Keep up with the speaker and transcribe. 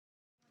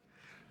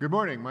Good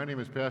morning. My name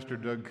is Pastor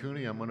Doug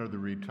Cooney. I'm one of the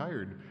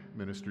retired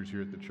ministers here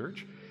at the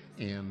church,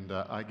 and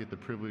I get the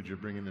privilege of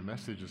bringing the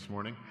message this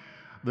morning.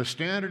 The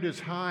standard is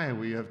high.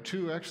 We have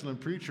two excellent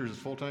preachers as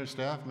full-time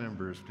staff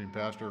members between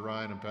Pastor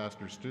Ryan and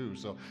Pastor Stu,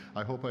 so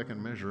I hope I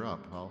can measure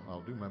up.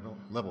 I'll do my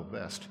level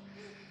best.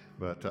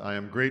 But I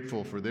am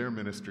grateful for their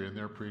ministry and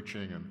their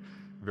preaching, and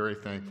very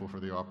thankful for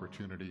the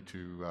opportunity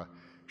to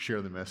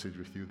share the message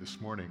with you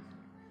this morning.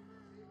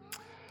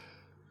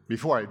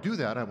 Before I do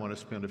that, I want to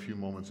spend a few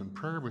moments in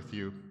prayer with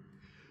you.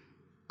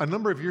 A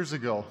number of years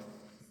ago,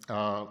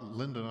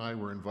 Linda and I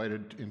were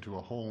invited into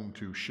a home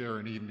to share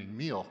an evening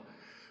meal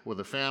with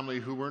a family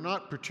who were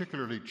not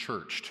particularly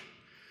churched,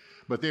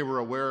 but they were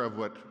aware of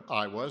what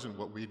I was and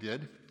what we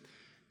did.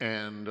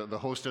 And the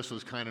hostess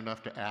was kind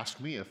enough to ask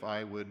me if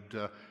I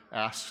would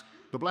ask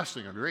the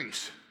blessing of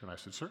grace. And I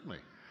said, certainly.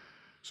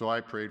 So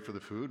I prayed for the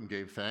food and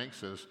gave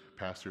thanks, as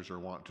pastors are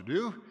wont to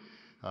do.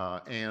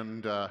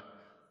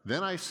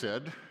 Then I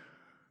said,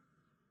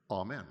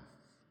 Amen.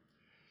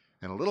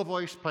 And a little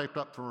voice piped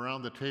up from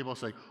around the table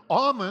saying,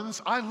 almonds,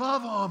 I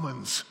love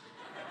almonds.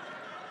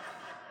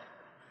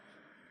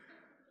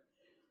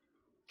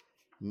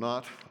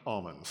 Not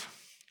almonds.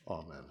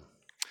 Amen.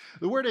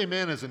 The word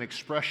amen is an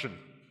expression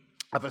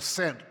of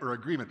assent or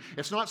agreement.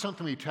 It's not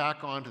something we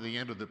tack on to the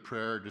end of the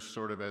prayer just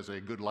sort of as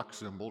a good luck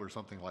symbol or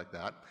something like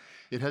that.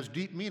 It has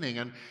deep meaning,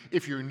 and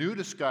if you're new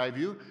to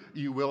Skyview,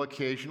 you will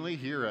occasionally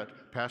hear at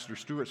Pastor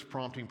Stewart's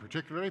prompting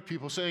particularly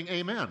people saying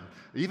amen,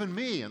 even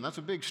me, and that's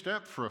a big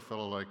step for a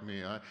fellow like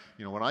me.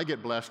 When I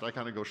get blessed, I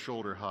kind of go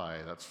shoulder high.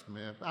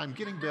 I'm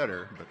getting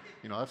better, but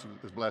that's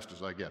as blessed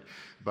as I get.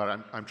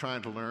 But I'm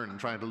trying to learn and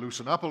trying to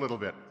loosen up a little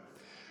bit.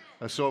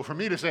 So for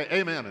me to say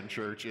amen in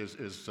church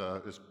is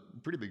a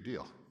pretty big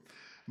deal.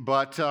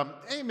 But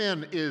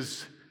amen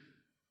is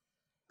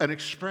an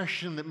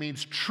expression that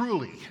means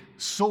truly,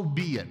 so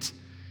be it,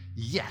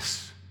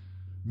 yes,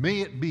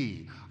 may it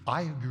be,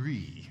 I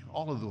agree.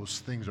 All of those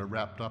things are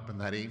wrapped up in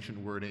that ancient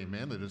word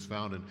amen that is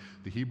found in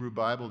the Hebrew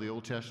Bible, the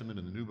Old Testament,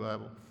 and the New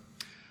Bible.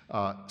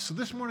 So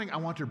this morning I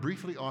want to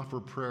briefly offer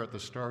prayer at the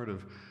start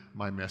of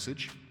my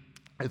message,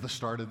 at the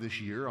start of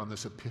this year on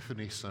this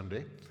Epiphany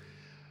Sunday.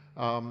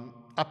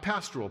 A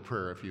pastoral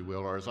prayer, if you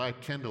will, or as I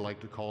tend to like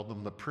to call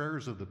them, the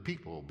prayers of the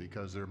people,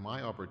 because they're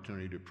my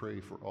opportunity to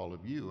pray for all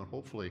of you and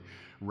hopefully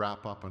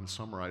wrap up and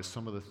summarize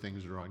some of the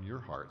things that are on your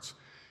hearts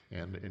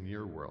and in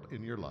your world,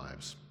 in your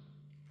lives.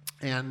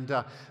 And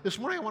this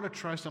morning I want to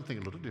try something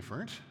a little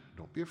different.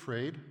 Don't be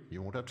afraid.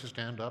 You won't have to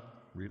stand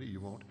up. Really, you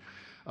won't.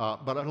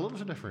 But a little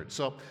different.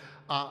 So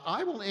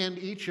I will end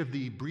each of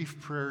the brief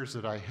prayers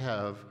that I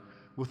have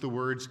with the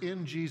words,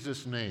 in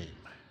Jesus' name.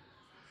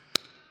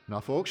 Now,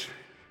 folks,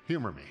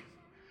 humor me.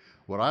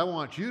 What I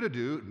want you to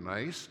do,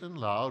 nice and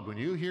loud, when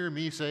you hear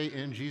me say,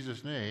 in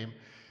Jesus' name,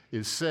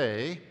 is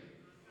say,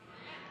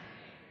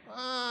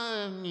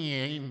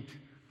 Amen.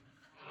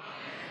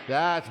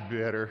 That's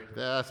better.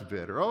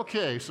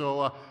 Okay,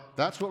 so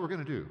that's what we're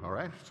going to do, all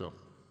right? So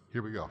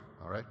here we go,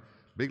 all right?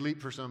 Big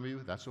leap for some of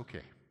you, that's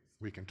okay.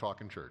 We can talk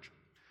in church.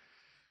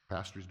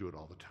 Pastors do it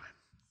all the time.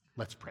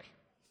 Let's pray.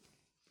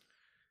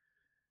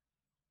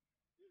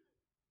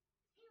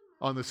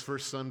 On this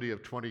first Sunday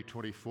of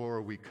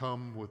 2024, we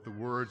come with the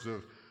words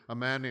of a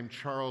man named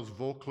Charles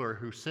Vogler,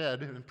 who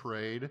said and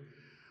prayed,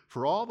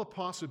 for all the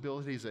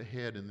possibilities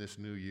ahead in this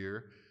new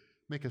year,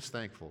 make us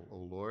thankful, O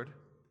Lord.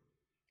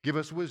 Give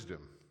us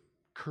wisdom,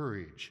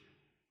 courage,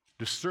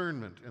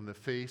 discernment in the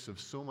face of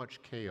so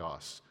much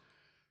chaos,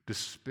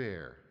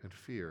 despair, and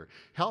fear.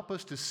 Help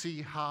us to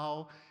see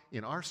how,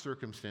 in our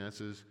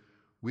circumstances,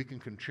 we can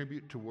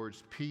contribute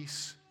towards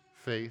peace,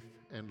 faith,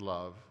 and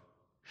love.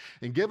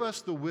 And give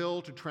us the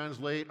will to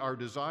translate our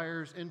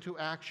desires into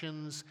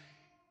actions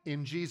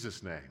in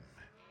Jesus' name. Amen.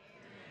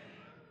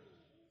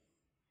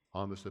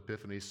 On this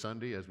Epiphany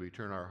Sunday, as we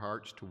turn our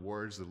hearts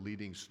towards the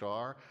leading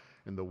star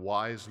and the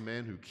wise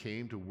men who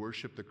came to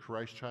worship the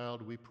Christ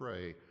child, we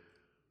pray,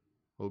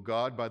 O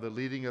God, by the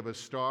leading of a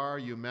star,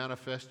 you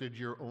manifested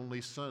your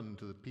only Son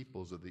to the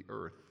peoples of the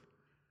earth.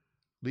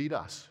 Lead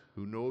us,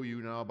 who know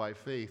you now by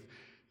faith,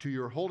 to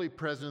your holy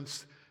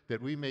presence,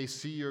 that we may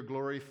see your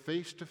glory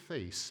face to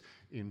face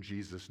in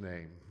Jesus'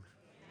 name.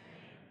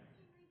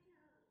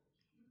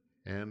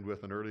 Amen. And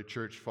with an early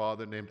church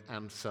father named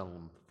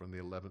Anselm from the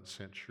 11th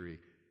century,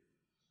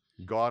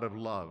 God of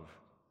love,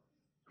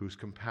 whose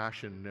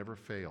compassion never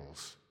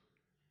fails,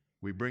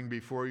 we bring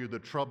before you the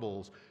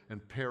troubles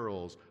and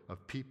perils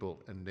of people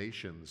and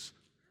nations,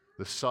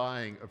 the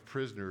sighing of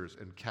prisoners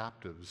and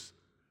captives,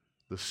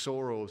 the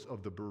sorrows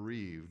of the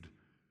bereaved,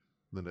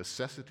 the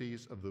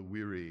necessities of the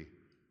weary,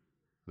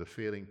 the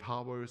failing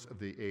powers of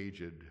the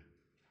aged.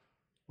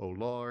 O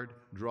Lord,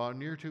 draw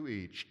near to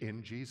each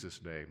in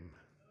Jesus' name.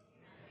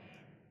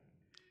 Amen.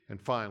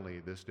 And finally,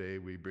 this day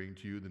we bring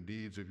to you the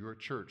needs of your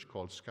church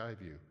called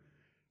Skyview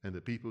and the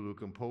people who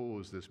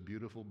compose this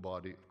beautiful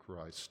body of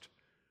Christ.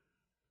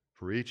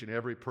 For each and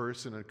every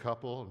person and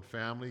couple and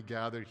family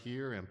gathered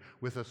here and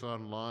with us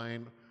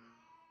online,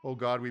 O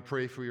God, we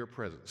pray for your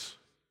presence,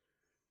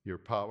 your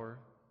power,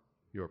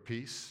 your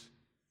peace,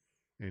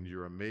 in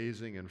your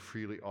amazing and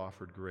freely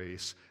offered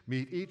grace.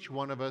 Meet each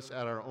one of us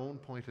at our own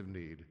point of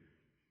need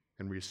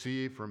and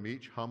receive from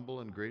each humble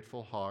and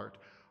grateful heart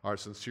our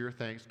sincere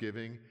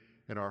thanksgiving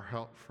and our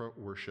heartfelt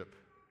worship.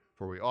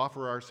 For we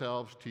offer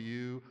ourselves to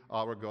you,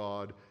 our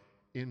God,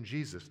 in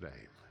Jesus' name.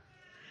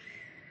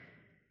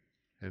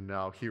 And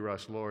now hear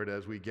us, Lord,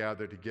 as we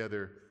gather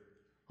together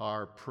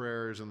our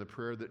prayers and the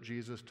prayer that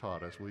Jesus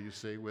taught us. Will you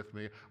say with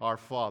me, Our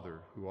Father,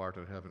 who art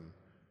in heaven,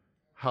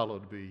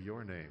 hallowed be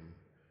your name.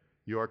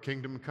 Your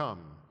kingdom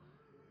come,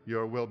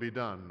 your will be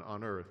done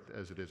on earth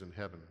as it is in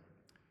heaven.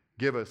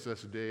 Give us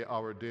this day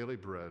our daily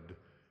bread,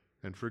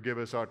 and forgive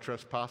us our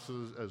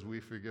trespasses as we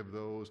forgive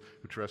those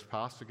who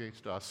trespass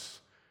against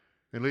us.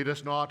 And lead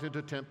us not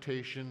into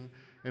temptation,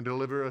 and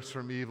deliver us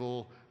from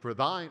evil. For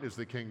thine is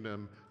the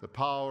kingdom, the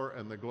power,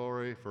 and the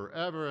glory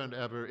forever and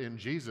ever. In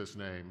Jesus'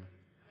 name,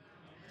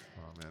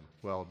 amen.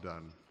 Well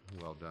done.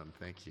 Well done.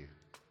 Thank you.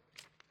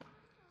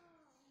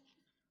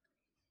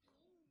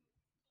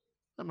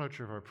 I'm not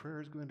sure if our prayer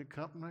is going to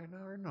come right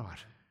now or not.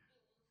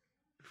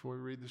 Before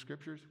we read the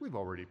scriptures, we've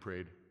already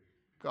prayed.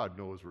 God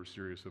knows we're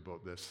serious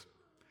about this.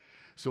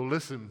 So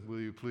listen, will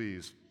you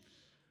please,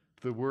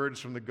 to the words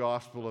from the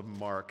Gospel of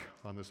Mark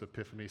on this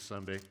Epiphany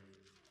Sunday.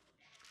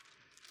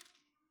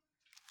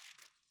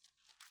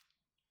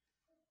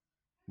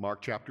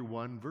 Mark chapter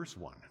 1, verse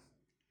 1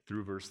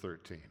 through verse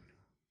 13.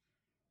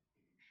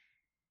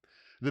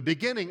 The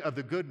beginning of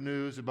the good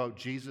news about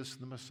Jesus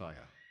the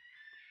Messiah,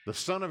 the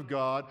Son of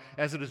God,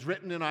 as it is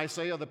written in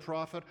Isaiah the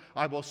prophet,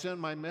 I will send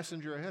my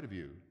messenger ahead of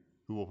you,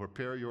 who will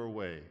prepare your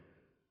way.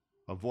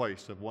 A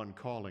voice of one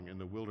calling in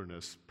the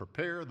wilderness,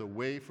 prepare the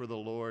way for the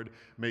Lord,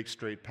 make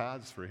straight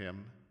paths for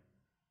him.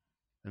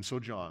 And so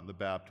John the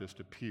Baptist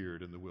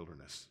appeared in the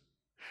wilderness,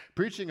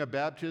 preaching a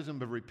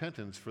baptism of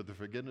repentance for the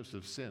forgiveness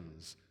of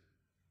sins.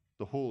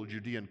 The whole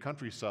Judean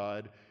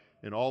countryside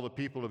and all the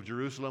people of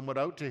Jerusalem went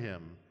out to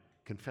him,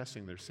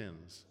 confessing their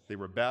sins. They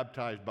were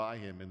baptized by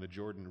him in the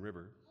Jordan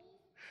River.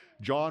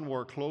 John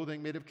wore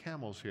clothing made of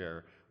camel's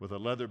hair, with a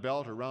leather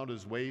belt around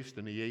his waist,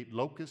 and he ate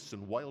locusts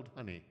and wild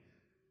honey.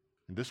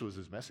 And this was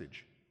his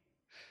message.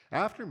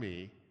 After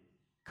me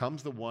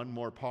comes the one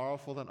more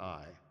powerful than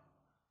I,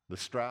 the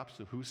straps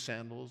of whose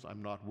sandals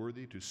I'm not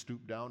worthy to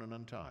stoop down and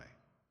untie.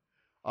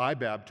 I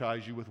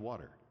baptize you with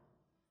water,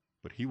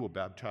 but he will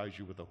baptize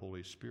you with the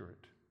Holy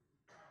Spirit.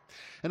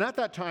 And at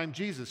that time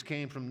Jesus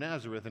came from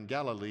Nazareth in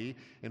Galilee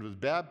and was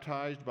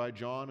baptized by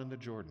John in the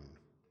Jordan.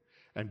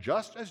 And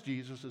just as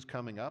Jesus is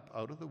coming up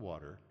out of the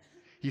water,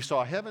 he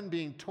saw heaven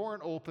being torn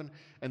open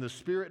and the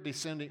Spirit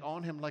descending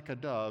on him like a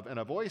dove, and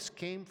a voice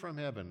came from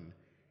heaven,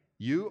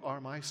 You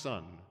are my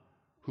Son,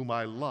 whom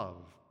I love.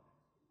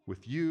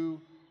 With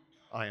you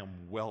I am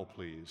well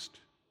pleased.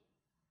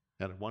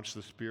 And at once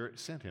the Spirit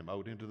sent him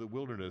out into the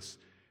wilderness,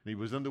 and he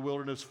was in the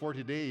wilderness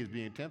 40 days,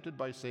 being tempted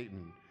by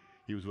Satan.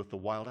 He was with the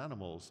wild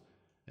animals,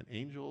 and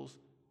angels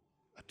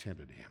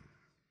attended him.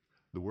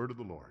 The word of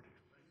the Lord.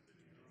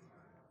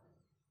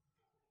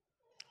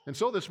 And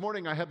so this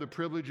morning I have the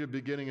privilege of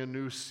beginning a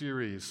new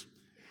series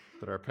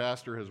that our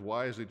pastor has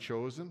wisely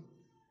chosen,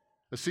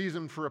 a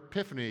season for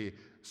Epiphany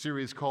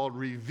series called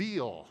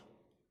Reveal.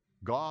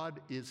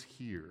 God is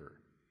here,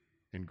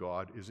 and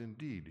God is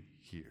indeed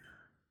here.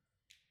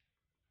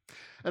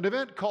 An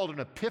event called an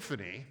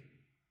Epiphany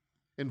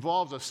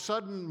involves a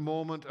sudden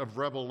moment of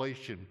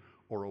revelation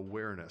or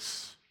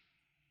awareness.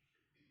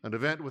 An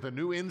event with a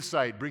new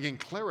insight, bringing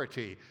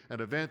clarity,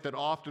 an event that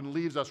often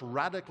leaves us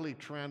radically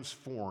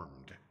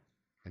transformed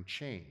and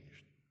changed.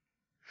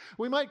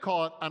 We might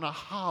call it an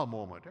aha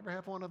moment. Ever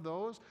have one of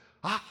those?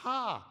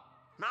 Aha!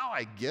 Now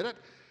I get it.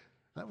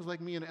 That was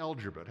like me in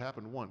algebra. It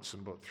happened once in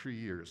about 3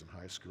 years in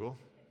high school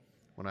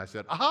when I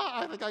said,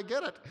 aha, I think I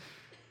get it.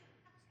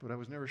 But I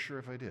was never sure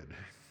if I did.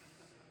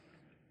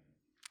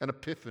 An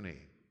epiphany.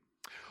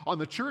 On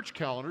the church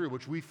calendar,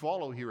 which we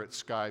follow here at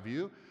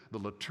Skyview, the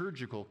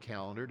liturgical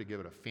calendar, to give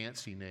it a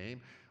fancy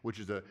name, which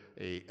is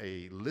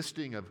a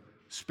listing of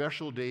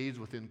special days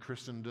within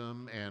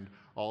Christendom and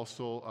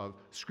also of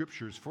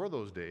scriptures for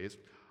those days.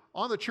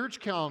 On the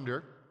church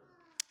calendar,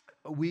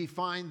 we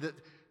find that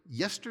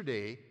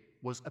yesterday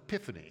was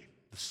Epiphany,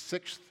 the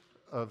 6th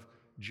of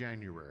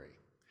January.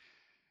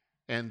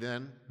 And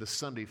then the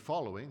Sunday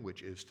following,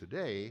 which is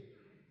today,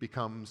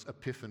 becomes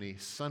Epiphany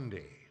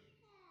Sunday.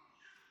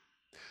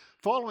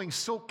 Following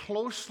so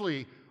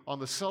closely on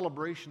the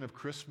celebration of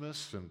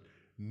Christmas and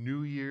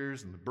New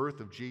Year's and the birth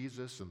of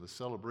Jesus and the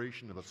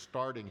celebration of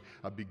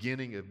a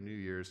beginning of New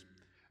Year's,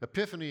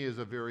 Epiphany is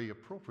a very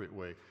appropriate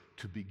way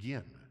to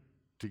begin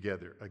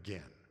together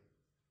again.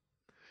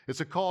 It's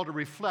a call to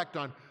reflect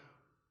on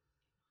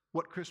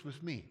what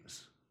Christmas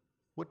means.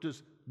 What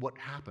does what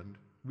happened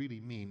really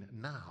mean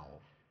now?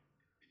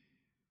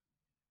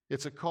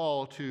 It's a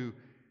call to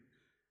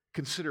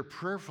consider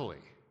prayerfully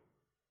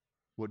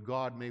what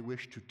God may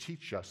wish to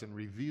teach us and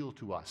reveal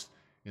to us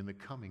in the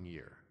coming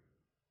year.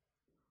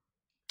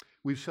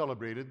 We've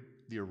celebrated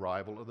the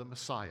arrival of the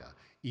Messiah,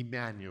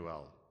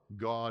 Emmanuel,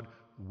 God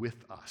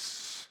with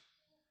us.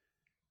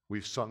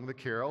 We've sung the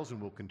carols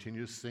and we'll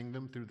continue to sing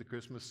them through the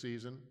Christmas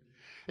season.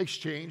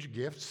 exchange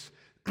gifts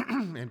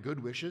and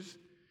good wishes.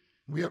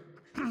 We have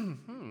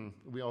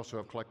we also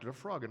have collected a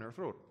frog in our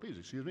throat. Please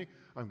excuse me.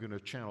 I'm going to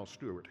channel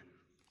Stuart.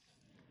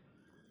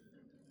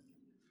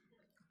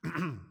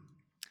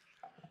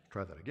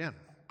 Try that again.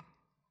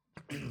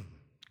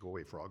 Go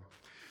away, frog.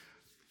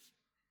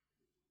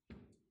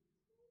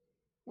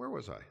 Where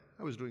was I?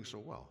 I was doing so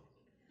well.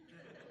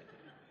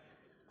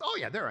 Oh,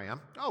 yeah, there I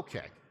am.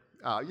 Okay.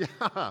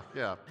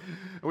 Yeah.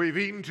 We've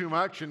eaten too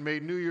much and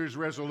made New Year's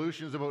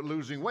resolutions about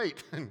losing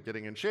weight and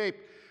getting in shape,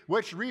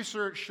 which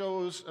research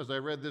shows, as I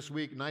read this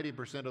week,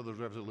 90% of those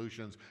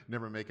resolutions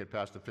never make it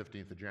past the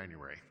 15th of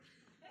January.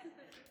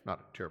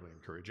 Not terribly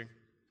encouraging.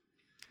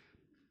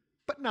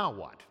 But now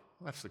what?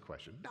 That's the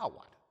question. Now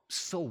what?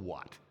 So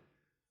what?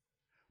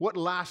 What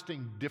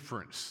lasting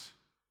difference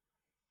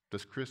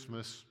does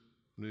Christmas,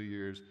 New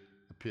Year's,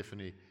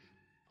 Epiphany,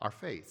 our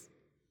faith,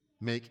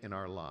 make in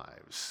our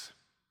lives?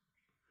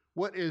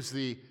 What is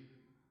the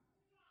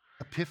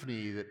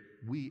epiphany that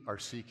we are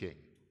seeking?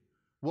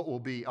 What will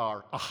be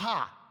our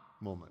aha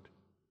moment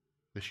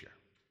this year?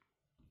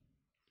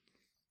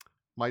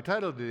 My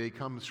title today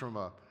comes from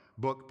a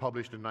book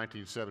published in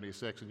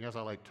 1976, and yes,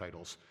 I like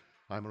titles.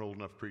 I'm an old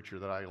enough preacher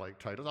that I like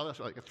titles.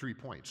 I like 3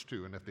 points,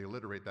 too, and if they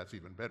alliterate, that's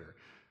even better.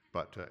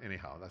 But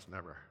anyhow, that's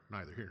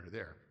neither here nor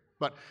there.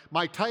 But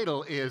my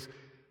title is,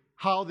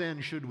 How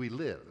Then Should We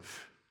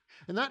Live?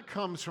 And that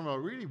comes from a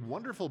really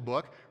wonderful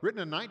book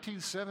written in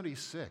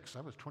 1976.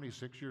 I was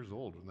 26 years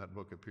old when that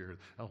book appeared,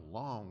 a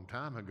long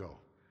time ago.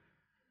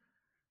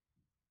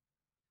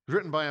 It was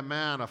written by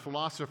a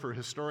philosopher,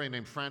 historian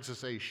named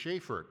Francis A.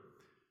 Schaeffer,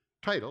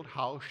 titled,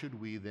 How Should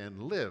We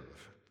Then Live?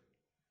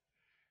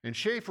 And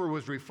Schaeffer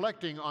was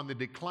reflecting on the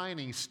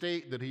declining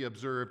state that he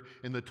observed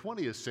in the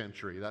 20th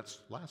century,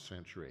 that's last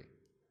century,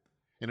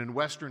 and in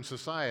Western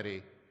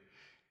society.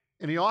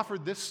 And he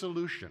offered this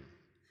solution.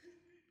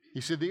 He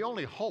said, the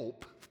only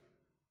hope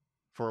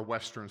for a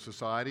Western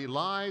society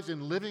lies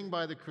in living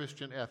by the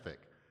Christian ethic,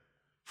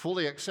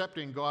 fully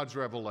accepting God's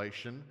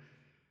revelation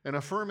and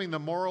affirming the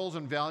morals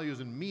and values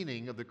and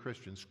meaning of the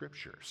Christian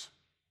scriptures.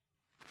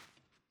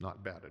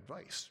 Not bad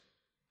advice.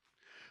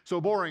 So,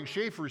 borrowing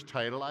Schaeffer's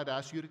title, I'd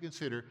ask you to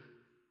consider,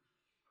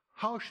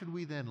 how should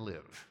we then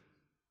live?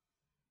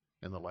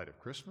 In the light of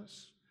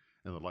Christmas,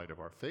 in the light of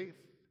our faith,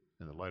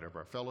 in the light of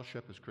our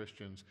fellowship as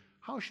Christians,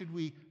 how should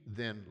we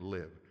then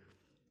live?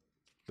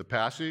 The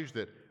passage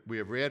that we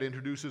have read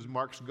introduces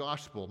Mark's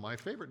gospel, my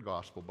favorite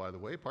gospel, by the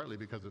way, partly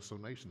because it's so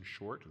nice and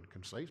short and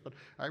concise, but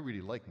I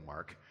really like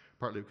Mark,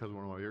 partly because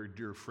one of my very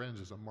dear friends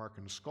is a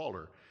Markan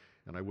scholar,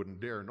 and I wouldn't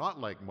dare not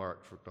like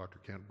Mark for Dr.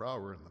 Kent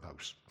Brower in the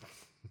house.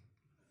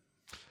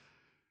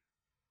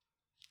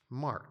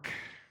 Mark.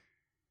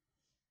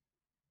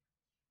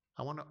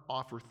 I want to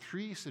offer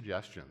 3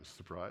 suggestions,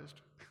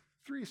 surprised?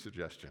 3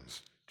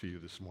 suggestions to you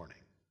this morning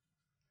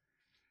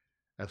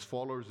as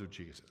followers of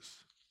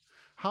Jesus.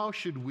 How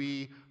should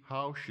we,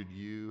 how should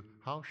you,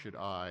 how should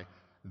I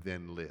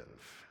then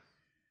live?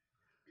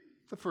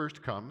 The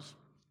first comes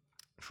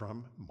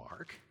from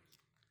Mark,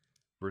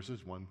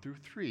 verses 1 through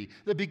 3,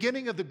 the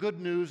beginning of the good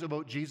news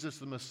about Jesus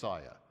the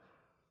Messiah,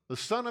 the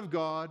Son of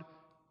God,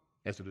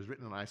 as it is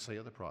written in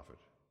Isaiah the prophet.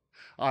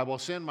 I will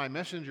send my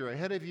messenger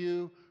ahead of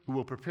you who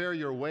will prepare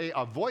your way,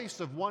 a voice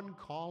of one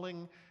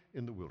calling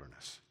in the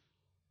wilderness.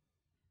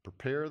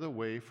 Prepare the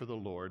way for the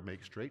Lord,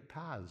 make straight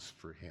paths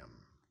for him.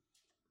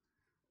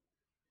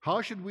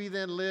 How should we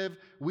then live?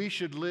 We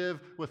should live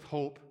with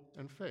hope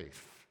and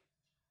faith.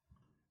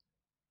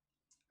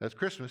 At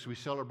Christmas, we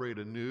celebrate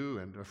anew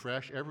and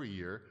afresh every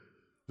year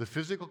the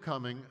physical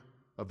coming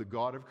of the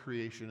God of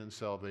creation and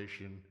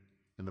salvation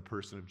in the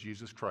person of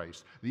Jesus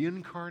Christ, the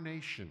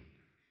incarnation,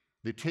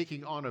 the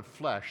taking on of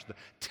flesh, the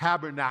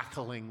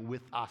tabernacling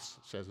with us,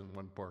 it says in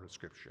one part of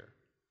Scripture.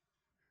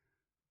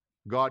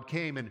 God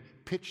came and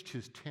pitched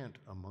his tent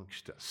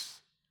amongst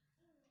us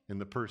in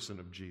the person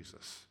of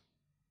Jesus,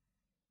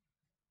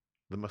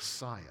 the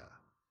Messiah,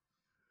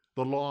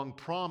 the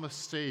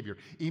long-promised Savior,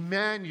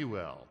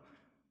 Emmanuel,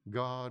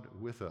 God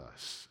with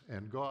us,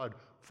 and God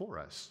for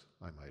us,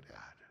 I might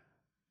add.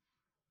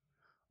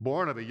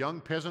 Born of a young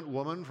peasant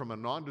woman from a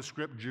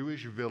nondescript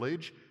Jewish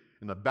village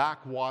in the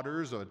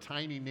backwaters of a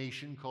tiny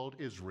nation called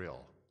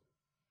Israel.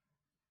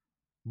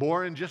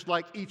 Born just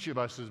like each of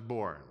us is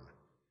born,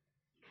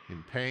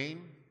 in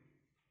pain,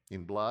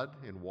 in blood,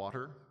 in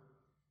water,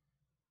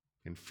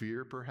 in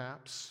fear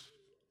perhaps,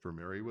 for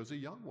Mary was a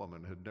young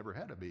woman, had never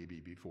had a baby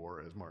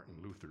before, as Martin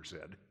Luther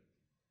said.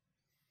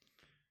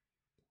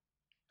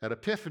 At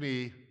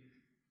Epiphany,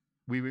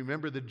 we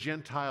remember the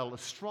Gentile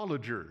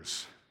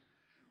astrologers,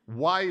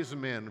 wise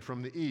men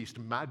from the east,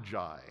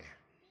 magi,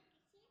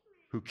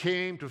 who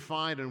came to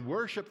find and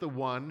worship the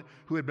one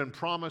who had been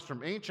promised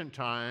from ancient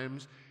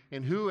times,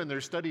 and who, in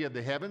their study of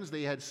the heavens,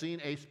 they had seen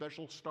a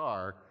special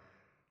star,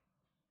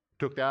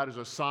 took that as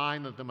a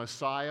sign that the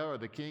Messiah or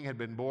the King had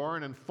been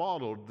born, and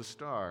followed the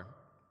star.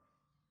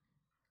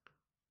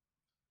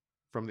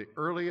 From the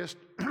earliest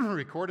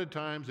recorded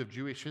times of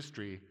Jewish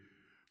history,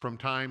 from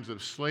times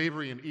of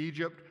slavery in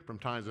Egypt, from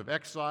times of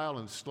exile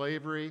and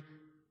slavery,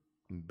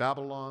 In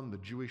Babylon, the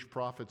Jewish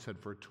prophets had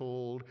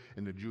foretold,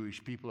 and the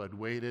Jewish people had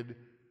waited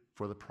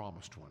for the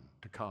promised one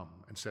to come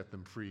and set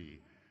them free,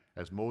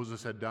 as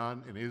Moses had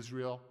done in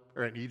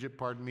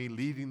Egypt,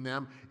 leading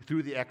them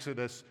through the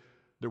Exodus.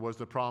 There was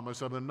the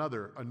promise of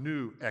a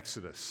new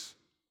Exodus.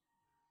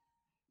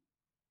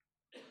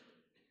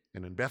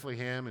 And in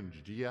Bethlehem in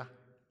Judea,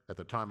 at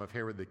the time of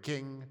Herod the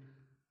king,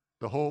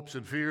 the hopes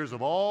and fears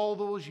of all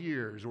those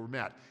years were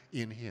met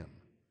in him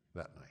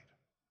that night.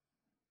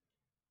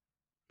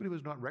 But he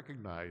was not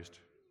recognized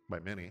by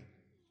many.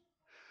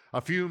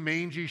 A few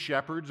mangy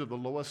shepherds of the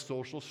lowest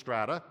social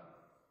strata.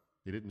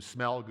 They didn't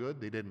smell good,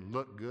 they didn't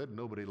look good,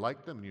 nobody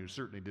liked them, and you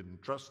certainly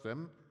didn't trust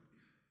them.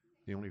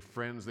 The only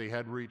friends they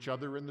had were each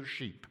other and their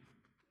sheep.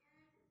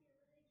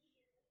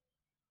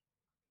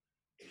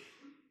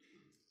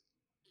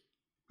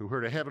 Who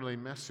heard a heavenly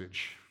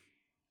message.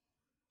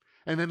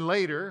 And then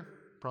later,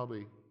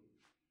 probably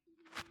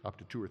up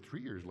to 2 or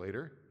 3 years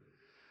later,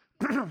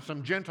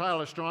 some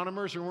Gentile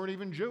astronomers who weren't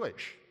even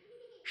Jewish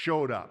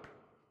showed up.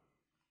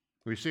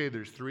 We say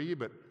there's 3,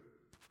 but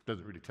it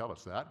doesn't really tell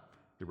us that.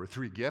 There were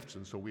 3 gifts,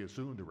 and so we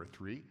assumed there were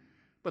 3.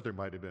 But there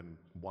might have been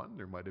 1,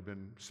 there might have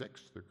been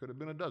 6, there could have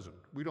been a dozen.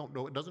 We don't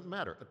know, it doesn't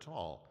matter at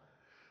all.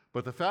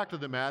 But the fact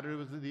of the matter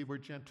was that they were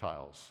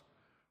Gentiles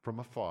from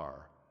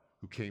afar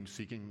who came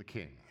seeking the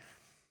king.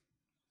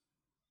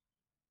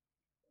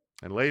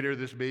 And later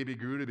this baby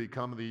grew to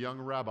become the young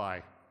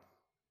rabbi,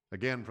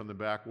 again from the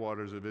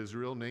backwaters of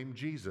Israel, named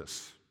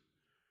Jesus,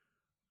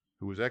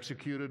 who was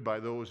executed by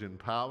those in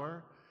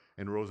power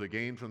and rose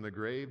again from the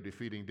grave,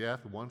 defeating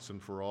death once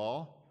and for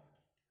all,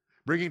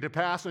 bringing to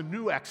pass a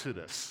new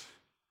exodus,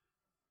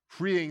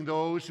 freeing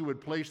those who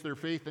would place their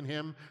faith in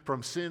him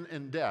from sin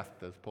and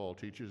death, as Paul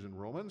teaches in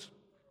Romans.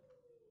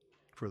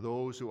 For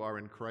those who are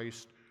in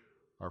Christ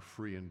are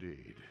free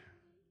indeed.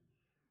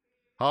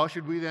 How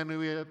should we then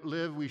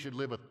live? We should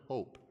live with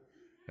hope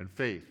and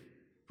faith,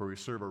 for we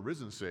serve a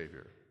risen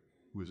Savior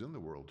who is in the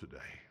world today.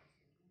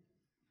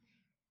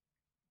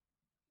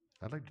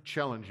 I'd like to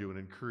challenge you and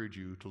encourage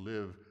you to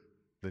live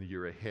the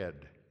year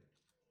ahead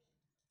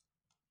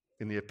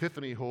in the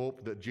epiphany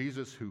hope that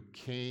Jesus, who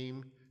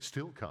came,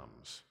 still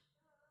comes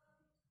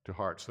to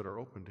hearts that are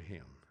open to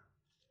him,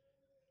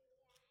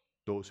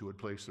 those who would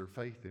place their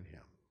faith in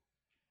him.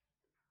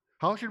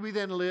 How should we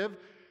then live?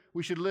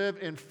 We should live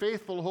in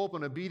faithful hope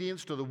and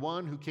obedience to the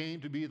one who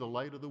came to be the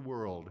light of the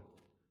world.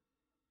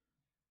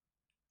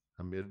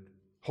 Amid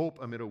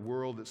a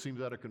world that seems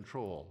out of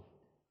control.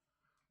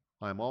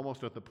 I'm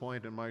almost at the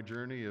point in my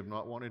journey of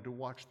not wanting to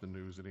watch the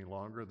news any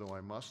longer, though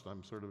I must.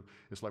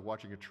 It's like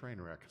watching a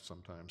train wreck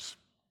sometimes.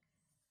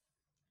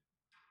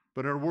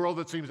 But in a world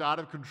that seems out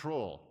of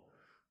control,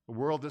 a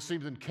world that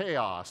seems in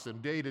chaos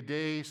and day to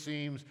day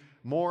seems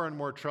more and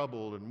more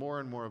troubled and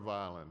more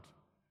violent,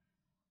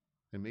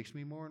 it makes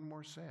me more and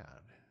more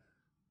sad.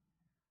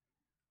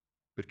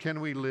 But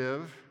can we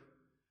live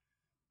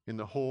in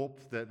the hope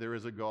that there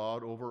is a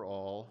God over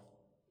all,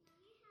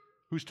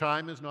 whose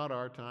time is not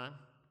our time?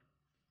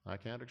 I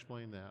can't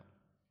explain that.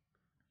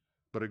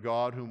 But a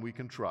God whom we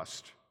can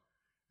trust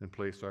and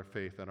place our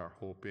faith and our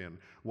hope in,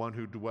 one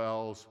who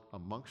dwells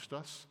amongst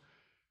us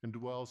and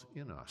dwells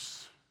in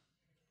us.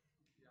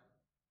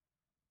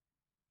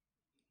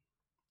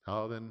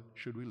 How then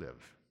should we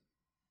live?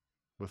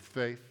 With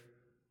faith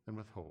and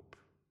with hope.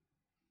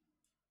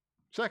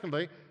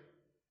 Secondly,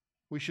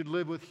 we should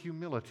live with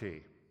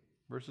humility.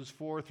 Verses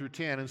 4 through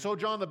 10. And so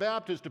John the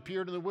Baptist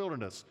appeared in the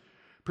wilderness,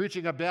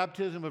 preaching a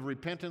baptism of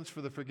repentance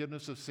for the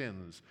forgiveness of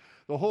sins.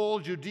 The whole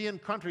Judean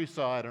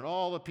countryside and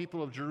all the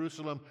people of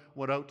Jerusalem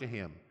went out to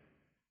him.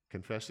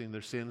 Confessing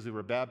their sins, they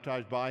were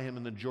baptized by him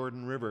in the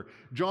Jordan River.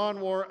 John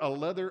wore a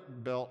leather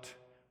belt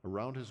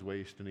around his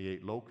waist, and he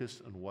ate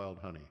locusts and wild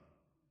honey.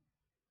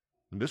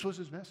 And this was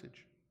his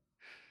message.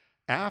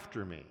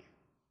 After me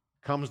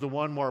comes the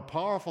one more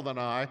powerful than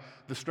I,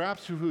 the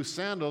straps of whose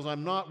sandals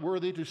I'm not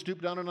worthy to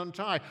stoop down and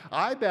untie.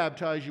 I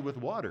baptize you with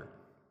water,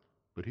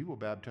 but he will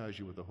baptize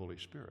you with the Holy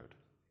Spirit.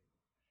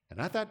 And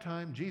at that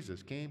time,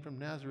 Jesus came from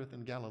Nazareth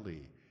in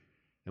Galilee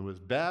and was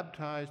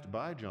baptized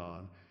by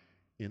John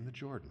in the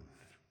Jordan.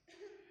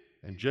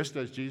 And just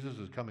as Jesus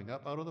was coming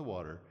up out of the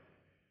water,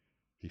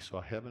 he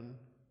saw heaven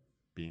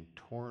being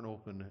torn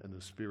open and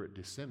the Spirit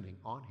descending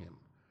on him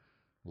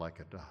like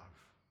a dove.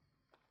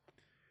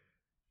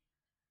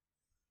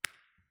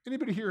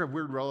 Anybody here have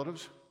weird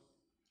relatives?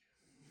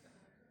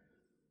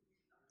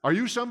 Are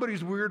you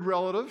somebody's weird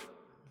relative?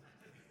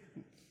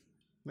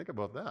 Think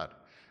about that.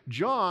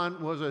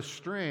 John was a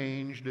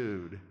strange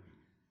dude.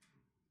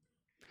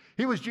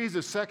 He was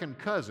Jesus' second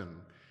cousin.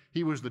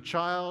 He was the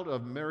child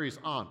of Mary's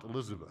aunt,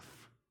 Elizabeth.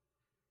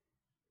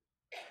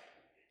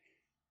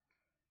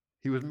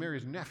 He was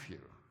Mary's nephew.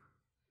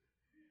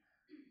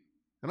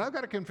 And I've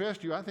got to confess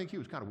to you, I think he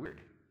was kind of weird.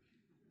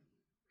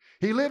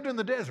 He lived in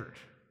the desert.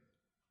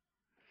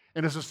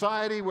 In a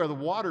society where the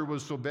water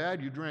was so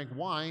bad you drank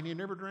wine, he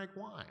never drank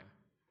wine.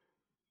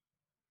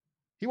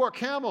 He wore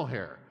camel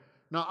hair.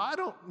 Now, I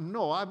don't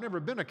know, I've never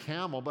been a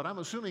camel, but I'm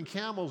assuming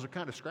camels are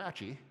kind of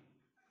scratchy.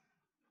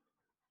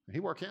 And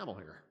he wore camel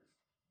hair.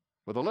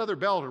 with a leather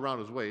belt around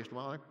his waist.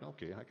 Well,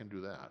 okay, I can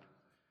do that.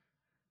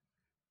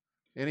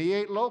 And he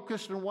ate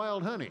locusts and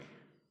wild honey.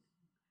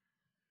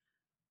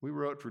 We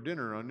were out for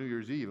dinner on New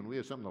Year's Eve, and we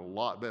had something a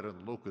lot better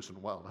than locusts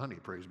and wild honey,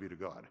 praise be to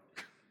God.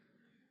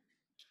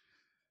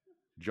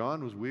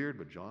 John was weird,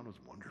 but John was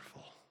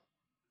wonderful.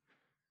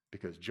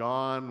 Because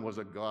John was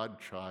a God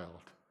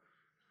child,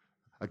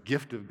 a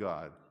gift of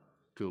God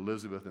to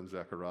Elizabeth and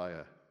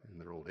Zechariah in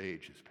their old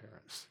age, his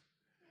parents.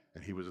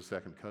 And he was a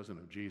second cousin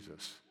of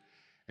Jesus,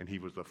 and he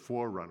was the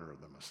forerunner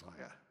of the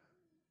Messiah.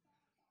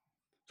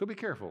 So be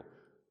careful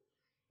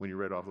when you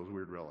read off those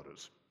weird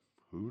relatives.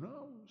 Who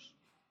knows?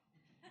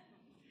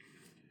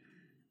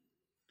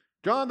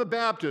 John the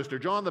Baptist, or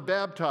John the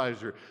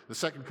Baptizer, the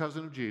second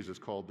cousin of Jesus,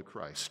 called the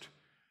Christ.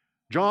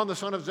 John, the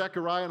son of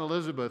Zechariah and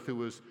Elizabeth, who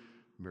was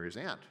Mary's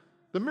aunt.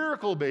 The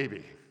miracle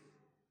baby,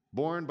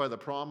 born by the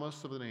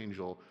promise of an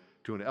angel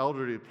to an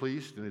elderly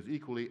priest and his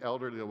equally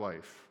elderly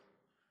wife.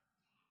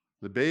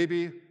 The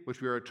baby,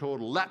 which we are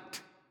told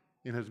leapt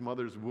in his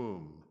mother's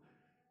womb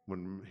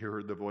when he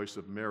heard the voice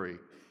of Mary,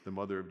 the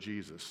mother of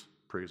Jesus,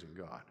 praising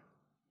God.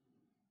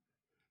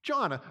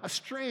 John, a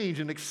strange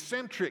and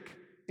eccentric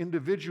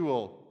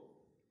individual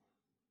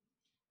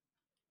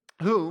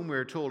whom,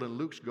 we're told in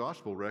Luke's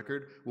gospel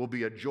record, will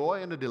be a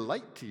joy and a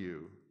delight to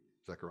you,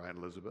 Zechariah and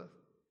Elizabeth.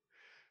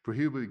 For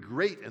he will be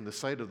great in the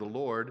sight of the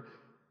Lord,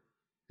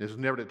 is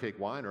never to take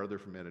wine or other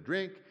fermented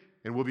drink,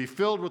 and will be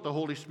filled with the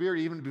Holy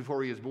Spirit even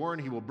before he is born.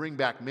 He will bring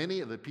back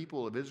many of the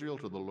people of Israel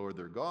to the Lord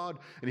their God,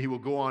 and he will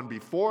go on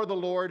before the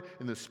Lord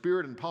in the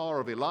spirit and power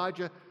of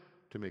Elijah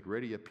to make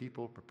ready a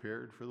people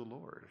prepared for the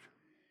Lord.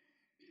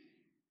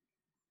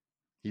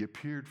 He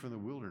appeared from the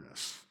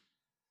wilderness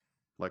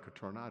like a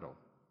tornado,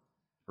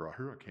 or a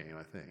hurricane,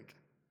 I think,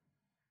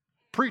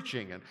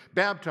 preaching and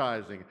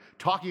baptizing,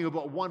 talking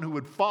about one who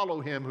would follow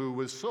him, who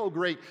was so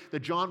great that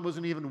John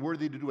wasn't even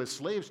worthy to do a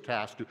slave's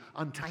task, to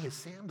untie his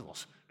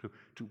sandals,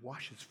 to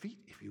wash his feet,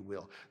 if you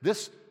will.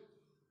 This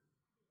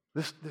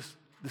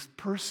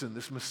person,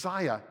 this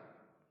Messiah,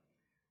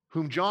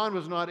 whom John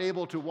was not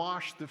able to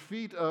wash the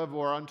feet of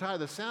or untie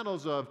the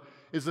sandals of,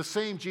 is the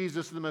same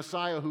Jesus, the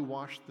Messiah, who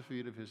washed the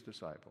feet of his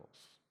disciples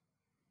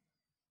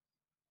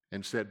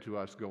and said to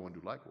us, "Go and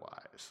do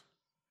likewise."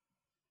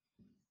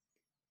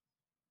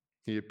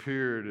 He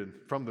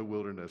appeared from the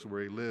wilderness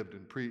where he lived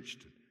and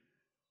preached,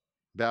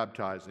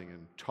 baptizing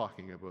and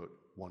talking about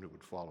one who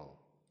would follow.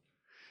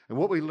 And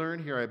what we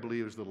learn here, I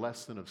believe, is the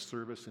lesson of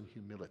service and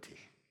humility.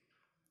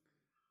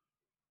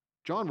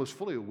 John was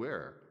fully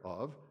aware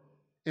of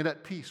and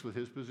at peace with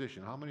his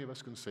position. How many of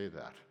us can say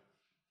that?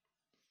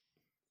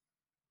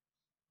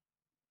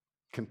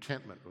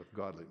 Contentment with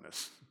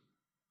godliness.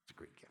 It's a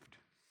great gift.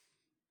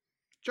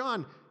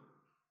 John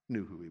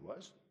knew who he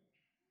was.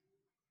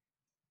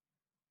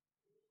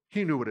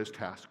 He knew what his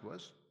task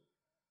was.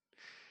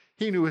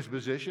 He knew his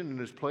position and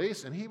his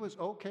place, and he was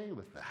okay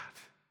with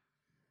that.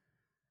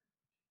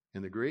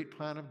 In the great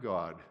plan of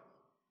God,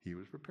 he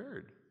was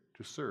prepared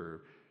to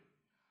serve,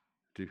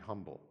 to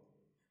humble.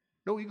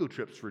 No ego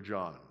trips for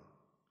John.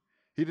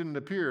 He didn't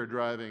appear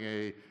driving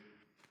a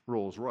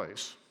Rolls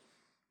Royce.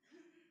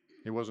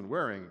 He wasn't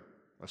wearing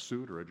a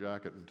suit or a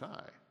jacket and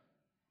tie.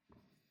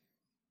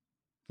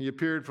 He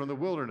appeared from the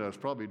wilderness,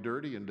 probably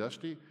dirty and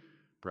dusty,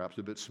 perhaps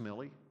a bit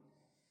smelly,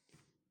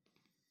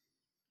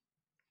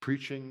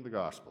 preaching the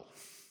gospel,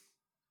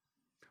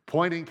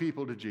 pointing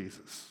people to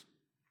Jesus.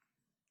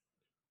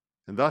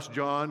 And thus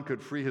John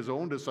could free his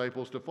own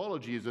disciples to follow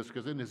Jesus,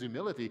 because in his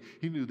humility,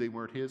 he knew they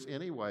weren't his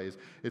anyways.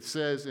 It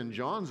says in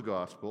John's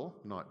gospel,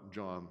 not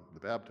John the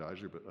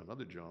Baptizer, but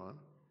another John,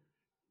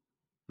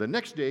 the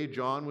next day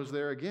John was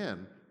there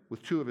again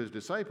with two of his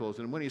disciples,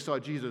 and when he saw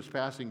Jesus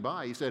passing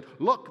by, he said,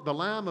 "Look, the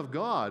Lamb of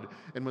God."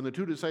 And when the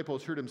two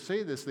disciples heard him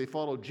say this, they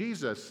followed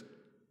Jesus.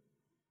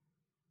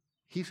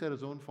 He set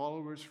his own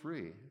followers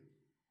free.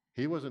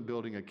 He wasn't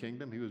building a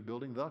kingdom, he was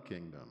building the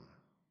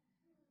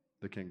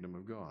kingdom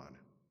of God.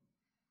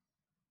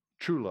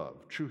 True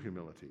love, true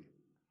humility.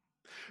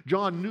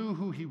 John knew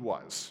who he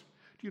was.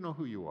 Do you know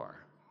who you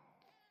are?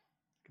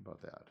 Think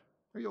about that.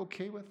 Are you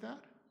okay with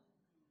that?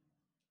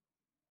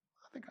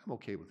 I think I'm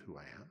okay with who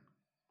I am.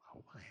 I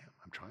hope I am.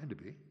 I'm trying to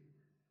be.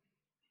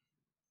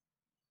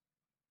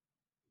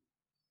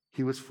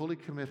 He was fully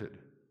committed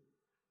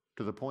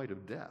to the point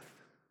of death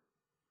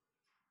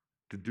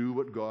to do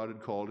what God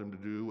had called him to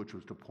do, which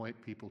was to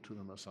point people to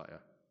the Messiah,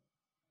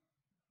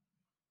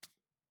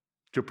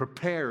 to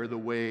prepare the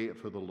way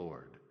for the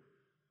Lord,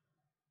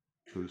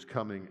 who's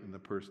coming in the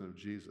person of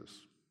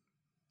Jesus.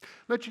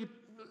 Let you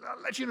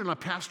in on a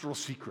pastoral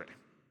secret.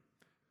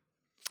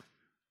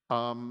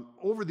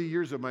 Over the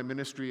years of my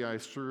ministry, I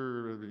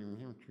served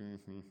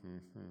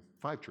in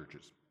 5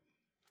 churches.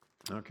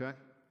 Okay?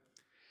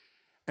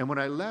 And when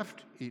I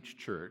left each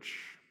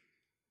church,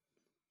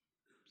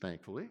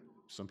 thankfully,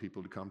 some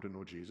people had come to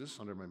know Jesus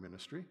under my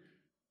ministry.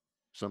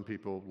 Some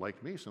people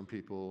liked me. Some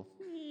people,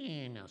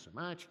 not so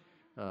much.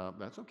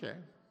 That's okay.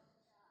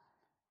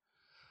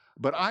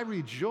 But I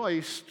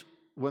rejoiced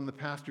when the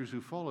pastors who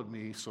followed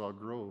me saw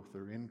growth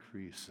or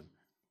increase and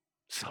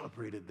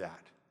celebrated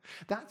that.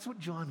 That's what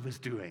John was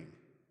doing.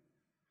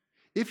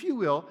 If you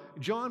will,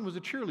 John was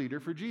a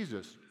cheerleader for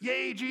Jesus.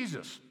 Yay,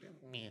 Jesus!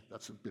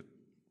 That's a bit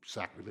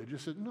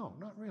sacrilegious. No,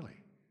 not really.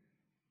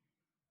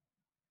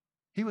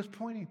 He was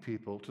pointing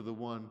people to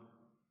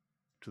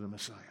the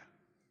Messiah.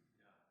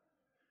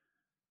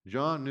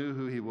 John knew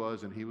who he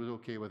was, and he was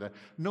okay with that.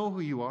 Know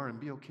who you are and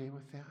be okay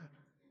with that.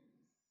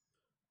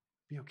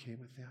 Be okay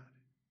with that.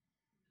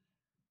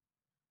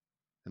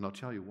 And I'll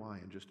tell you why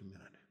in just a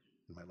minute,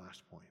 in my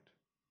last point.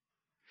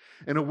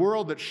 In a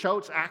world that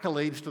shouts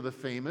accolades to the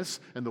famous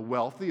and the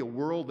wealthy, a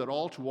world that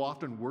all too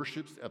often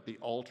worships at the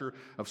altar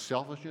of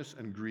selfishness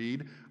and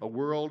greed, a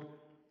world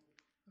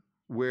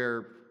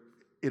where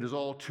it is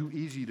all too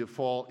easy to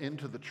fall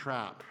into the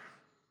trap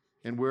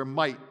and where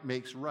might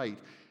makes right,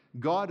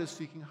 God is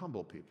seeking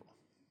humble people.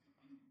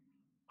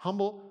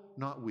 Humble,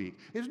 not weak.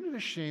 Isn't it a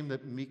shame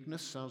that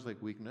meekness sounds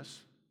like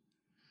weakness?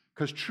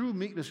 Because true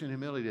meekness and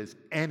humility is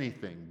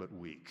anything but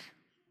weak.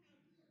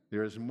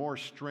 There is more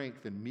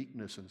strength in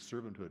meekness and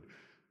servanthood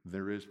than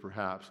there is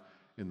perhaps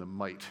in the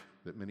might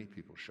that many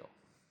people show.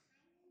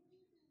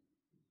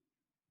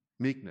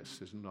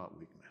 Meekness is not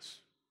weakness.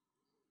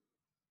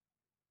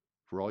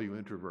 For all you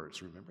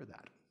introverts, remember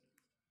that.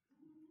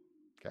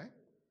 Okay?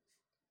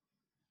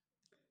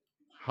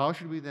 How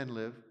should we then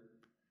live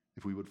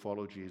if we would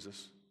follow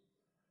Jesus?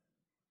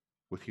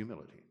 With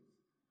humility.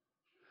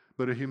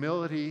 But a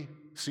humility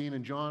seen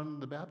in John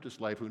the Baptist's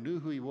life, who knew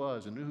who he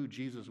was and knew who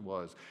Jesus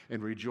was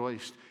and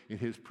rejoiced in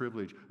his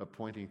privilege of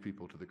pointing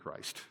people to the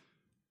Christ,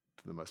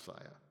 to the Messiah.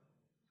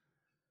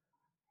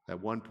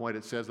 At one point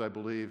it says, I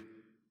believe,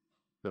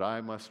 that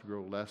I must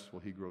grow less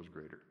while he grows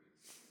greater.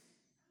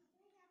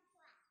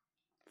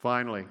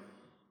 Finally,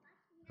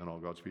 and all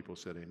God's people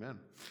said amen,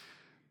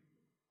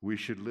 we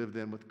should live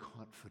then with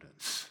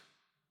confidence.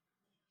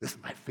 This is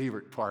my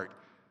favorite part.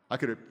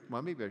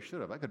 Maybe I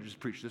should have. I could have just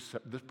preached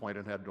this point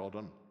and had it all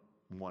done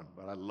in one,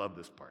 but I love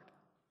this part.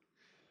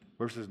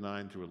 Verses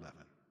 9 through 11.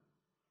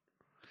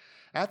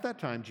 At that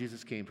time,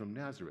 Jesus came from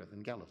Nazareth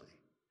in Galilee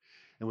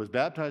and was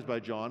baptized by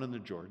John in the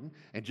Jordan.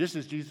 And just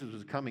as Jesus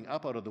was coming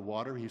up out of the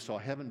water, he saw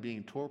heaven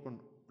being torn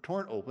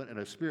open and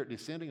a spirit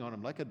descending on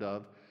him like a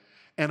dove.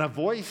 And a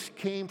voice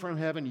came from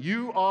heaven,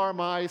 "You are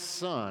my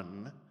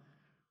Son,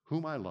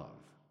 whom I love.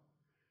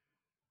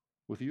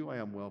 With you I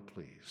am well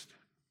pleased."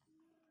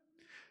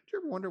 Do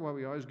you ever wonder why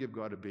we always give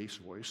God a bass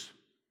voice?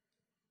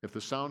 If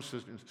the sound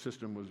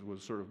system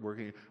was sort of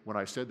working, when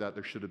I said that,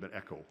 there should have been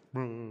echo.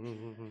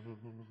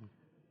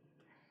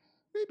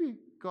 Maybe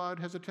God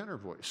has a tenor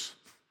voice.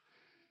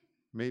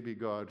 Maybe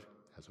God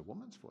has a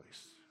woman's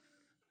voice.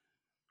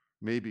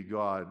 Maybe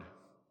God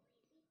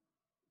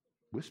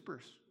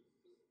whispers.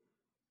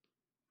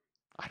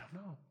 I don't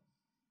know.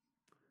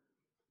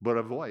 But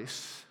a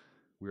voice,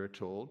 we are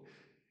told,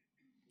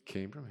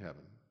 came from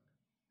heaven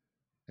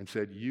and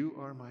said, "You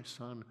are my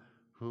Son,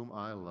 whom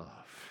I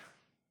love.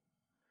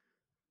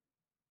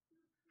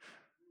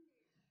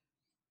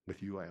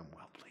 With you I am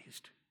well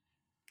pleased."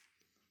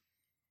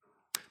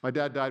 My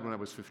dad died when I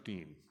was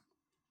 15.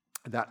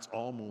 That's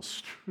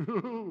almost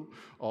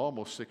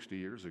 60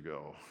 years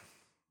ago.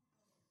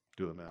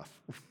 Do the math.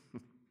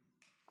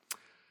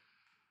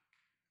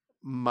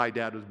 My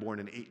dad was born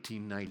in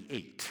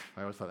 1898.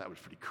 I always thought that was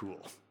pretty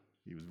cool.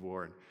 He was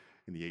born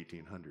in the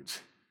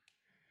 1800s.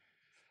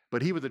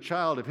 But he was a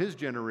child of his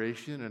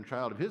generation and a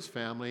child of his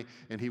family,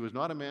 and he was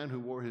not a man who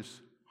wore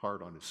his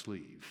heart on his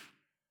sleeve.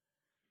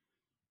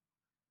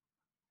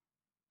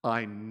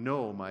 I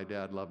know my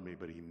dad loved me,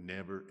 but he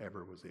never,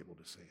 ever was able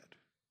to say it.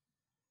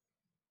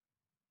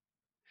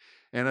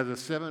 And as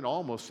a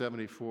almost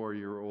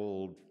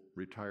 74-year-old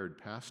retired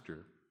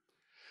pastor,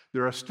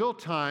 there are still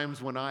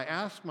times when I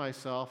ask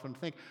myself and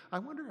think, I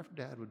wonder if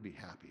Dad would be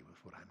happy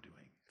with what I'm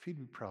doing, if he'd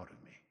be proud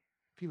of me,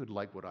 if he would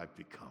like what I've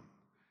become,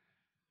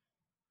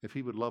 if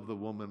he would love the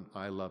woman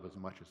I love as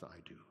much as I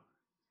do,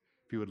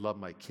 if he would love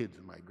my kids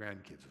and my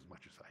grandkids as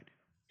much as I do.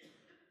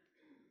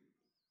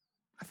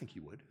 I think he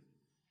would.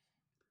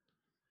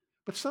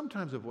 But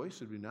sometimes a voice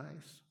would be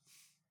nice.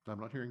 I'm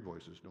not hearing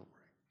voices, don't worry.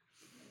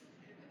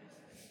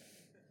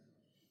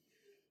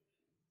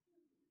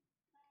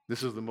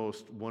 This is the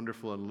most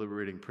wonderful and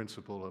liberating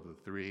principle of the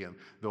three, and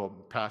though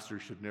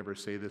pastors should never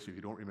say this, if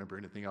you don't remember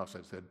anything else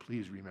I've said,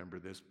 please remember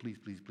this. Please,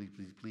 please, please,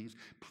 please, please,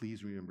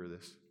 please remember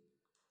this.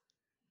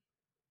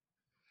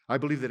 I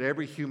believe that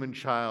every human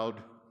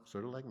child,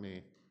 sort of like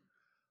me,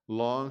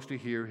 longs to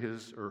hear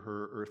his or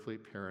her earthly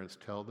parents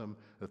tell them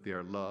that they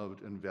are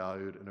loved and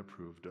valued and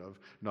approved of.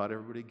 Not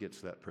everybody gets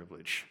that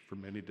privilege for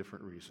many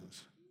different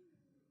reasons.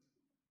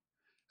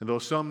 And though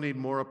some need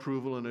more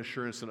approval and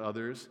assurance than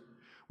others,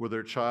 whether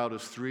their child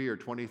is 3 or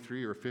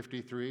 23 or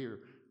 53 or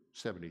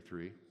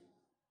 73,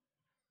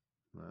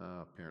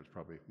 parents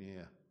probably,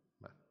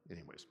 but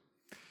anyways,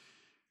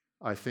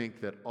 I think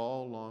that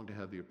all long to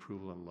have the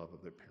approval and love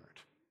of their parent.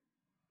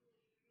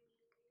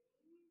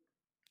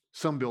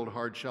 Some build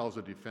hard shells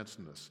of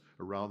defensiveness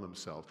around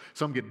themselves.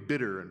 Some get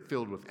bitter and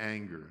filled with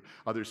anger.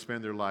 Others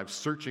spend their lives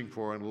searching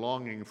for and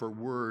longing for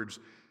words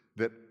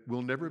that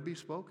will never be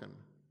spoken.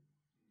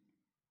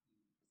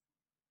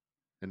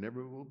 and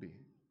never will be.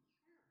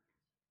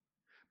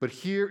 But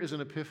here is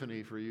an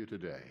epiphany for you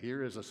today.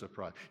 Here is a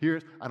surprise.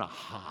 Here's an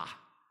aha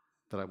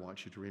that I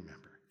want you to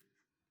remember.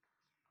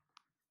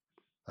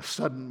 A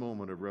sudden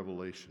moment of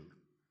revelation.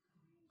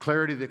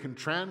 Clarity that can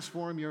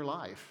transform your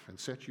life and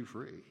set you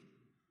free.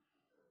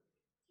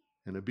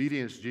 In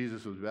obedience,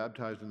 Jesus was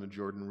baptized in the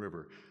Jordan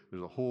River.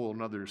 There's a whole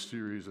other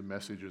series of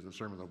messages and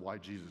sermons on why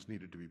Jesus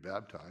needed to be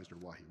baptized or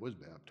why he was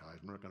baptized.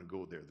 We're not going to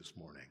go there this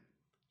morning.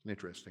 It's an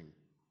interesting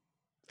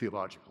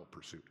theological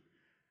pursuit.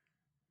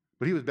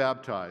 But he was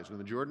baptized in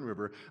the Jordan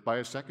River by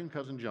his second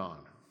cousin John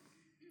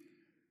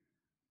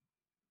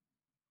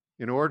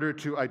in order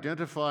to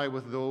identify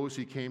with those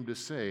he came to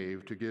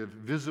save, to give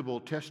visible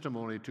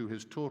testimony to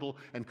his total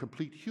and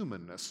complete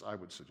humanness, I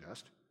would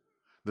suggest.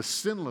 The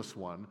sinless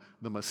one,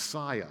 the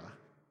Messiah,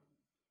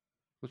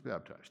 was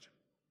baptized.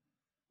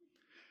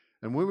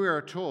 And when we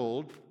are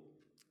told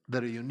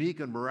that a unique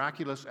and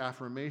miraculous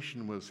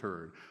affirmation was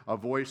heard, a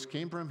voice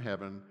came from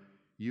heaven,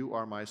 "You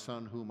are my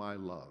son whom I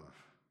love.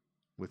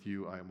 With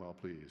you I am well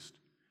pleased."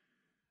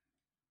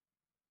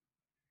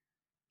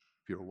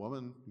 If you're a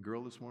woman,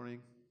 girl this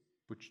morning,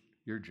 put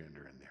your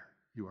gender in there.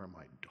 You are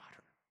my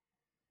daughter.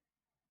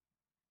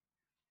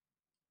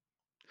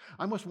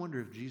 I must wonder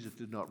if Jesus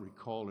did not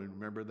recall and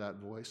remember that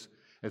voice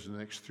as the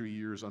next 3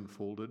 years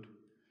unfolded,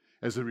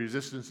 as the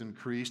resistance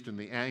increased and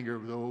the anger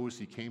of those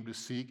he came to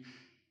seek,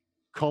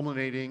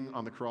 culminating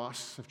on the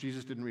cross. If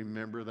Jesus didn't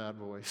remember that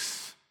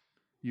voice,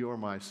 "You are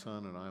my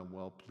son and I am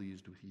well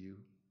pleased with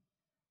you."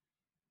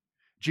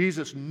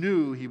 Jesus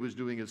knew he was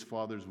doing his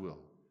Father's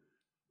will,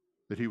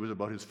 that he was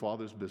about his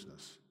Father's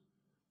business.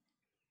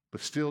 But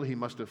still, he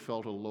must have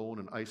felt alone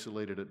and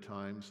isolated at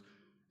times,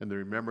 and the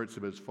remembrance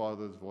of his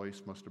Father's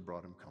voice must have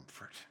brought him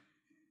comfort.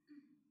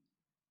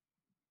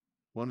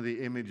 One of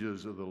the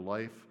images of the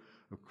life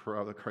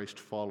of the Christ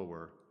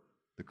follower,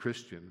 the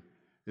Christian,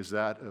 is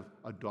that of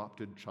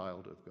adopted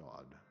child of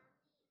God,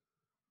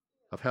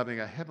 of having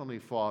a heavenly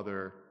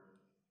Father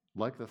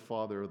like the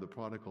father of the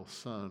prodigal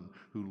son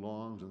who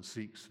longs and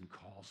seeks and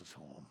calls us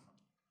home,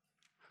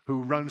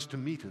 who runs to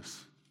meet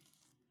us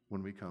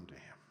when we come to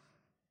him.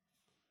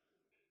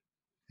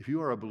 If you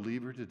are a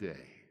believer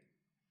today,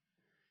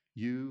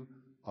 you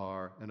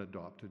are an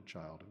adopted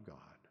child of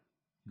God.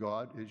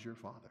 God is your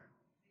Father.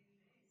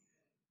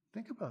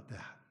 Think about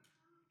that.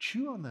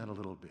 Chew on that a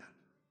little bit.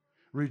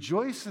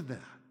 Rejoice in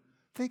that.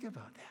 Think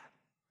about that.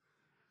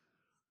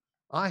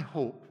 I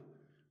hope,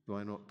 though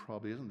I know it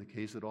probably isn't the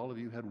case, that all of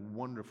you had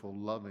wonderful,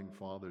 loving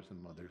fathers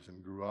and mothers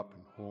and grew up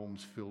in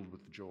homes filled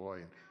with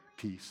joy and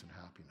peace and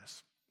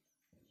happiness.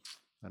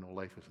 I know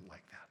life isn't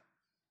like that.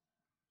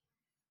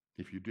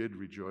 If you did,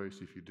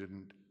 rejoice. If you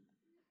didn't,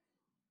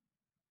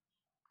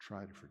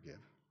 try to forgive.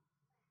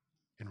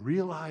 And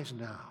realize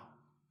now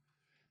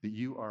that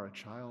you are a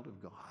child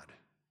of God.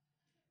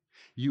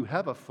 You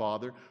have a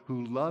Father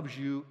who loves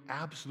you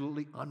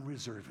absolutely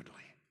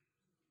unreservedly.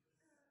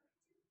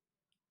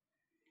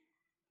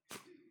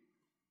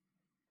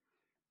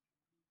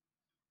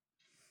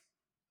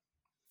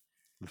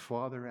 The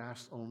Father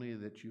asks only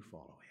that you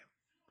follow him,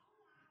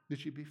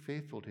 that you be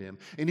faithful to him.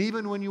 And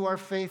even when you are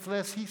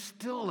faithless, he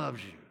still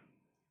loves you.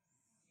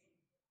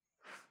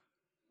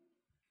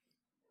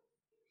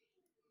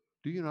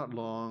 Do you not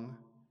long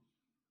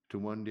to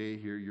one day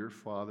hear your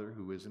Father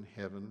who is in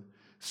heaven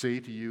say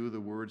to you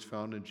the words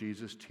found in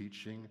Jesus'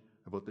 teaching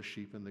about the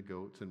sheep and the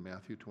goats in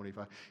Matthew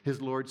 25?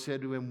 His Lord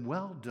said to him,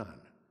 "Well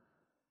done,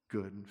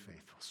 good and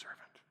faithful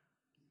servant.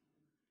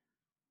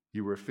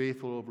 You were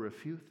faithful over a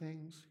few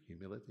things,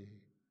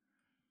 humility.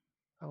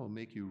 I will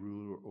make you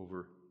ruler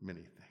over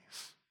many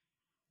things.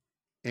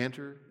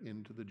 Enter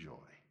into the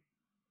joy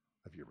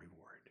of your reward."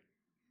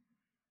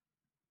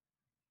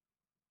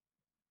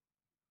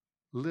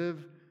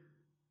 Live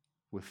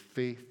with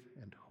faith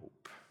and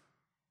hope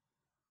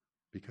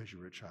because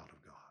you're a child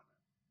of God.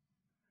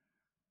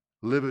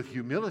 Live with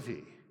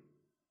humility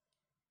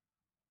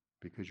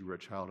because you are a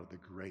child of the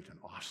great and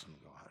awesome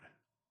God.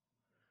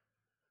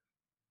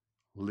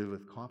 Live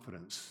with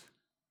confidence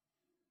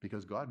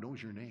because God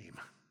knows your name.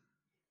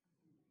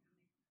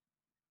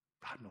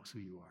 God knows who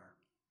you are,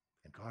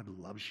 and God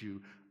loves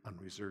you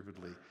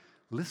unreservedly.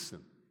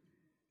 Listen.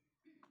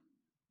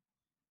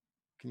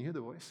 Can you hear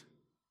the voice?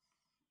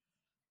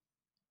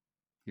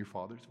 Your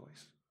Father's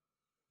voice.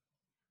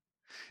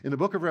 In the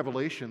book of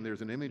Revelation,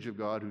 there's an image of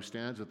God who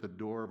stands at the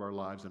door of our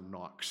lives and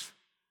knocks,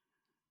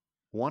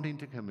 wanting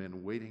to come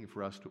in, waiting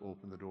for us to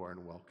open the door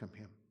and welcome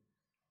him.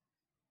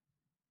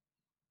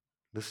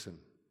 Listen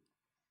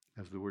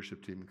as the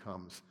worship team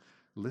comes.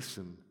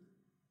 Listen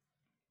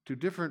to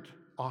different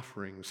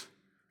offerings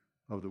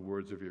of the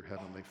words of your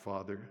Heavenly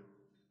Father.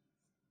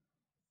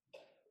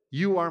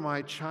 You are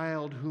my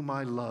child whom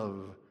I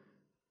love.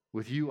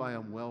 With you I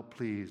am well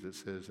pleased, it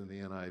says in the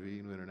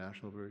NIV, New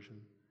International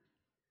Version.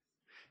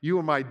 You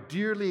are my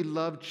dearly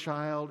loved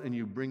child, and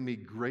you bring me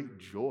great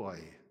joy,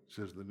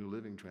 says the New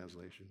Living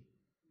Translation.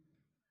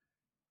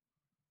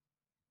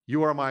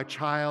 You are my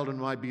child and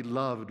my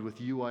beloved.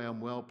 With you I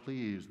am well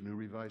pleased, New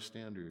Revised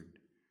Standard.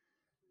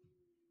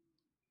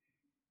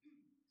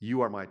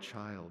 You are my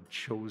child,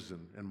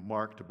 chosen and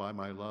marked by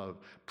my love,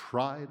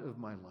 pride of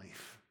my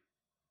life.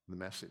 The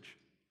Message.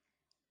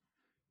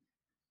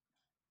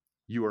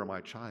 You are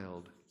my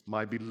child,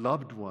 my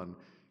beloved one,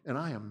 and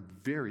I am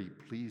very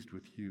pleased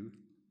with you.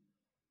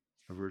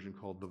 A version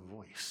called The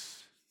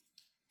Voice.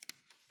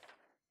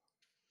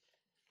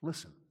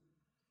 Listen.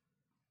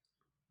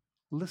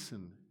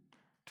 Listen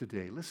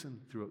today.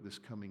 Listen throughout this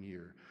coming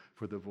year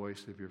for the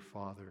voice of your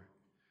Father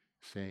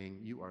saying,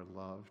 you are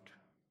loved.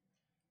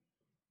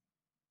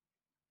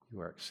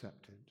 You are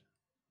accepted.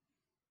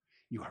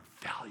 You are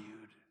valued.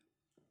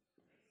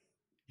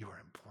 You are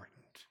important.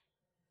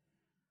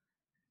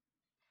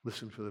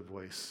 Listen for the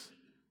voice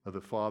of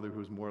the Father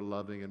who is more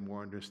loving and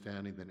more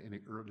understanding than any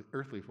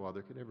earthly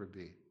father could ever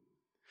be.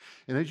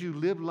 And as you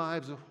live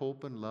lives of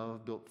hope and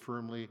love built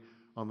firmly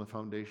on the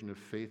foundation of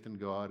faith in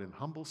God and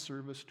humble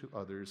service to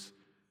others,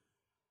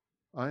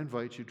 I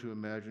invite you to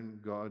imagine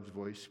God's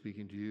voice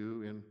speaking to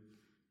you in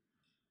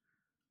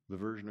the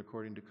version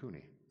according to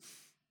Cooney.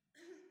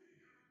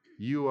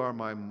 You are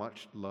my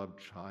much-loved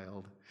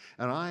child,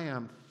 and I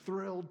am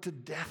thrilled to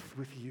death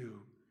with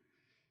you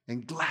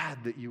and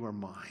glad that you are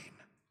mine.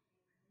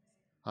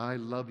 I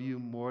love you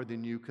more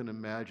than you can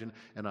imagine,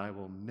 and I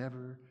will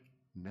never,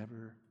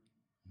 never,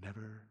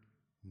 never,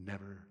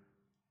 never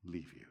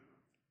leave you.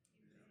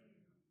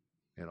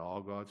 And all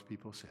God's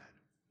people said,